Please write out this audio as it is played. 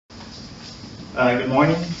Good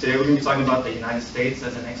morning. Today we're going to be talking about the United States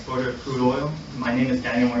as an exporter of crude oil. My name is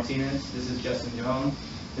Daniel Martinez. This is Justin Jones.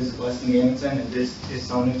 This is Weston, Gameson, and this is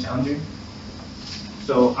Sonu, Choudry.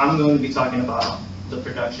 So I'm going to be talking about the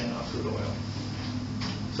production of crude oil.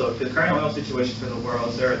 So the current oil situation for the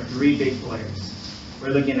world, there are three big players.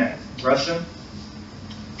 We're looking at Russia,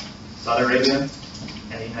 Saudi Arabia,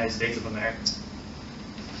 and the United States of America.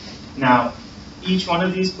 Now, each one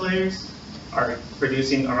of these players are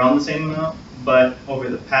producing around the same amount, but over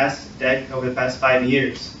the past 5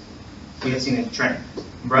 years, we have seen a trend.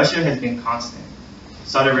 Russia has been constant.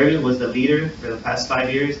 Saudi Arabia was the leader for the past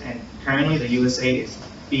 5 years, and currently the USA is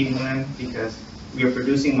beating them because we are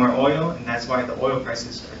producing more oil, and that's why the oil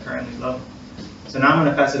prices are currently low. So now I'm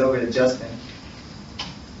going to pass it over to Justin.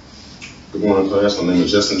 Good morning, class. My name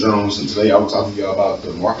is Justin Jones, and today I will talk to you about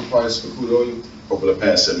the market price for crude oil over the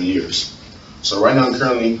past 7 years. So right now,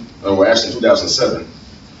 currently, actually in 2007,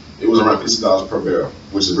 it was around $50 per barrel,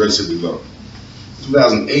 which is relatively low. In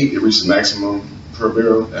 2008, it reached the maximum per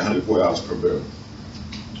barrel at $104 per barrel.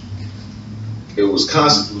 It was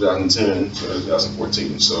constant 2010 to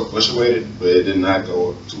 2014, so fluctuated, but it did not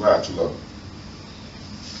go too high, too low.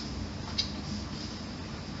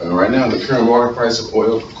 Right now, the current market price of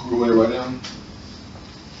oil, crude oil right now,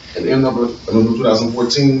 at the end of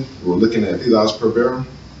 2014, we're looking at $3 per barrel.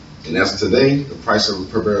 And as of today, the price of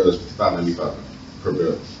per barrel is $55.95 per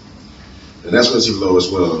barrel. And that's relatively low as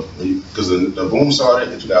well, because the boom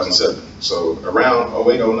started in 2007. So around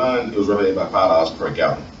 08, 09, it was roughly about $5 per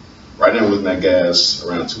gallon. Right now, we're looking at gas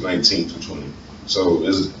around $2.19, $2.20. So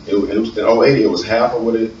in 08, it was half of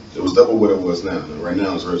what it was double what it was now. And right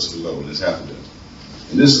now, it's relatively low, and it's half of that.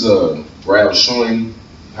 And this is a graph showing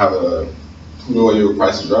how the crude oil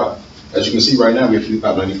prices drop. As you can see right now, we're at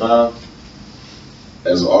 $55.95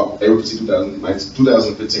 as of April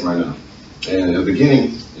 2015 right now. And at the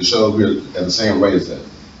beginning, it showed we were at the same rate as that.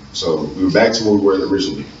 So we were back to where we were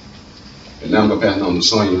originally. And now I'm going to pass it on to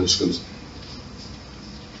Sonu.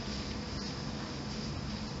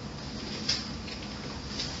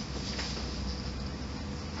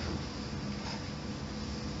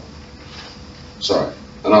 Sorry.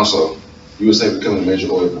 And also, USA becoming a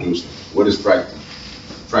major oil producer. What is fracking?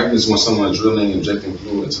 Fracking is when someone is drilling and injecting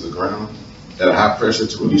fluid into the ground at a high pressure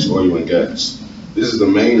to release oil and gas. This is the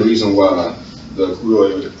main reason why the crude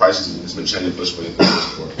oil prices has been changing fluctuating.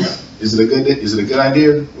 Is it a good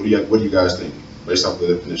idea? What do you guys think, based off the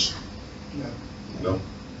definition? No.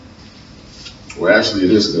 Well, actually,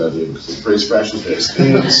 it is a good idea because it creates fractures that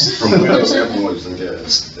extends from wells and oils and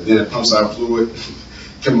gas, and then it pumps out fluid,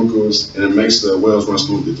 chemicals, and it makes the wells run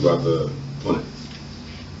smoothly throughout the plant.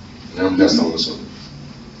 Now that's not what's on.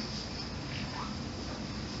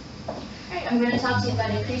 I'm going to talk to you about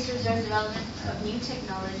increased reserve development of new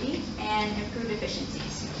technology and improved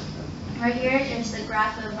efficiencies. Right here is the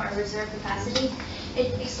graph of our reserve capacity.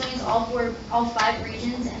 It explains all 5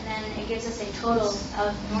 regions, and then it gives us a total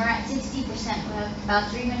of, we're at 60%. We have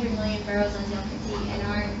about 300 million barrels, as y'all can see, and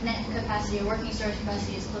our net capacity, or working storage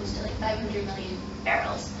capacity, is close to like 500 million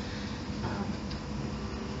barrels.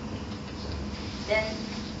 Then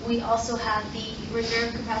we also have the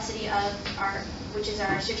reserve capacity of which is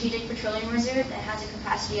our strategic petroleum reserve, that has a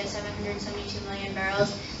capacity of 772 million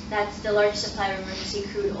barrels. That's the largest supply of emergency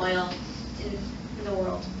crude oil in the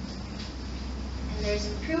world. And there's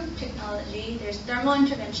improved technology, there's thermal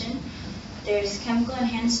intervention, there's chemical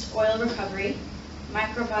enhanced oil recovery,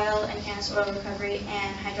 microbial enhanced oil recovery,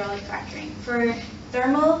 and hydraulic fracturing. For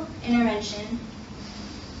thermal intervention,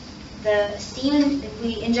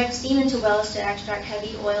 we inject steam into wells to extract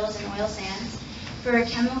heavy oils and oil sands. For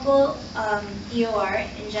chemical, EOR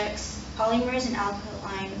injects polymers and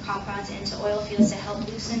alkaline compounds into oil fields to help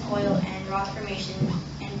loosen oil and rock formation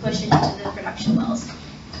and push it into the production wells.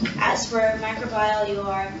 As for microbial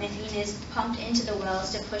EOR, methane is pumped into the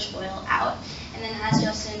wells to push oil out. And then, as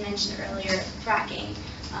Justin mentioned earlier, fracking,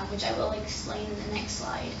 which I will explain in the next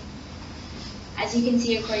slide. As you can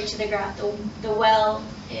see, according to the graph, the well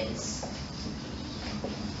is,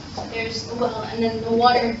 there's the well, and then the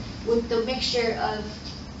water with the mixture of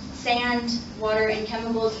sand, water, and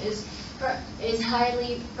chemicals is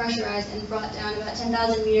highly pressurized and brought down about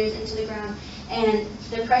 10,000 meters into the ground. And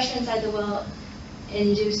the pressure inside the well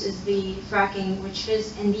induces the fracking,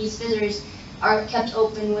 and these fissures are kept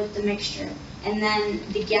open with the mixture. And then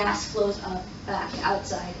the gas flows up back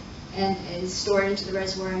outside and is stored into the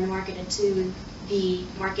reservoir and marketed to the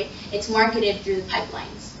market. It's marketed through the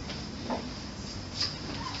pipelines.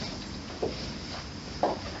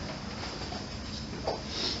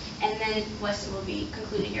 And then Weston will be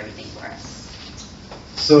concluding everything for us.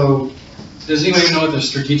 So, does anybody know what the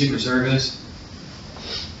strategic reserve is?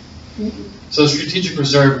 So the strategic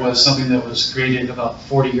reserve was something that was created about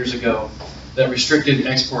 40 years ago that restricted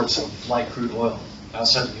exports of light crude oil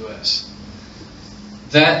outside the U.S.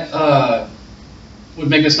 That would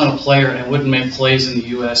make us not a player and wouldn't make plays in the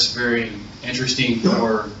U.S. very interesting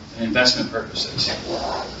for investment purposes.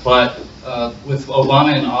 But with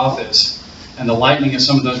Obama in office and the lightening of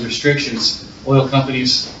some of those restrictions, oil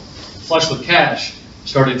companies flush with cash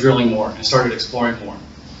started drilling more and started exploring more.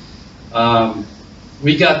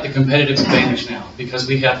 We got the competitive advantage now because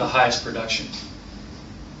we have the highest production.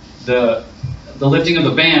 The lifting of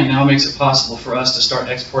the ban now makes it possible for us to start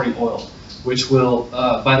exporting oil, which will,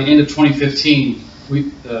 by the end of 2015,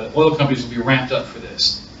 the oil companies will be ramped up for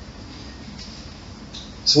this.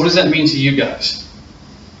 So what does that mean to you guys?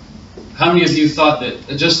 How many of you thought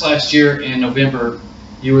that just last year in November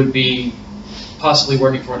you would be possibly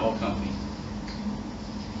working for an oil company?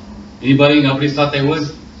 Anybody? Nobody thought they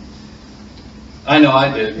would? I know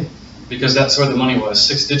I did, because that's where the money was.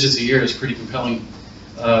 6 digits a year is pretty compelling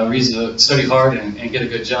reason to study hard and get a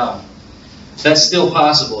good job. That's still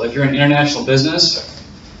possible. If you're in international business,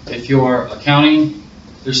 if you're accounting,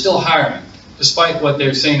 they're still hiring. Despite what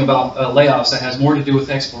they're saying about layoffs, that has more to do with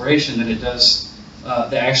exploration than it does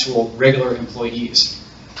the actual regular employees.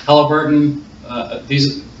 Halliburton,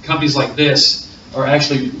 these companies like this are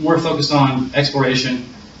actually more focused on exploration,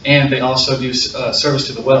 and they also do service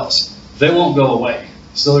to the wells. They won't go away.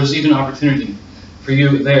 So there's even opportunity for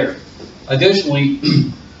you there. Additionally,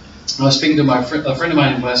 I was speaking to a friend of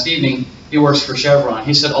mine last evening. He works for Chevron.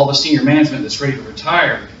 He said all the senior management that's ready to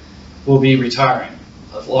retire will be retiring.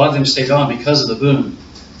 A lot of them stayed on because of the boom.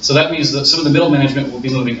 So that means that some of the middle management will be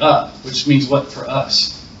moving up, which means what for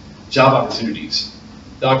us? Job opportunities.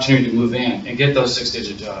 The opportunity to move in and get those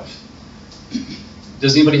 6-digit jobs.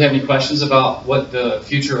 Does anybody have any questions about what the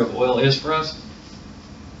future of oil is for us?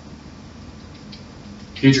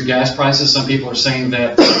 Future gas prices, some people are saying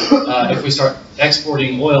that if we start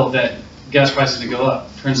exporting oil that gas prices are going to go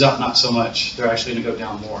up. Turns out not so much. They're actually going to go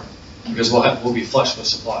down more because we'll be flush with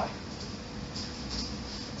supply.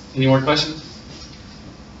 Any more questions?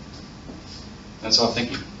 That's all.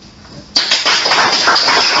 Thank you.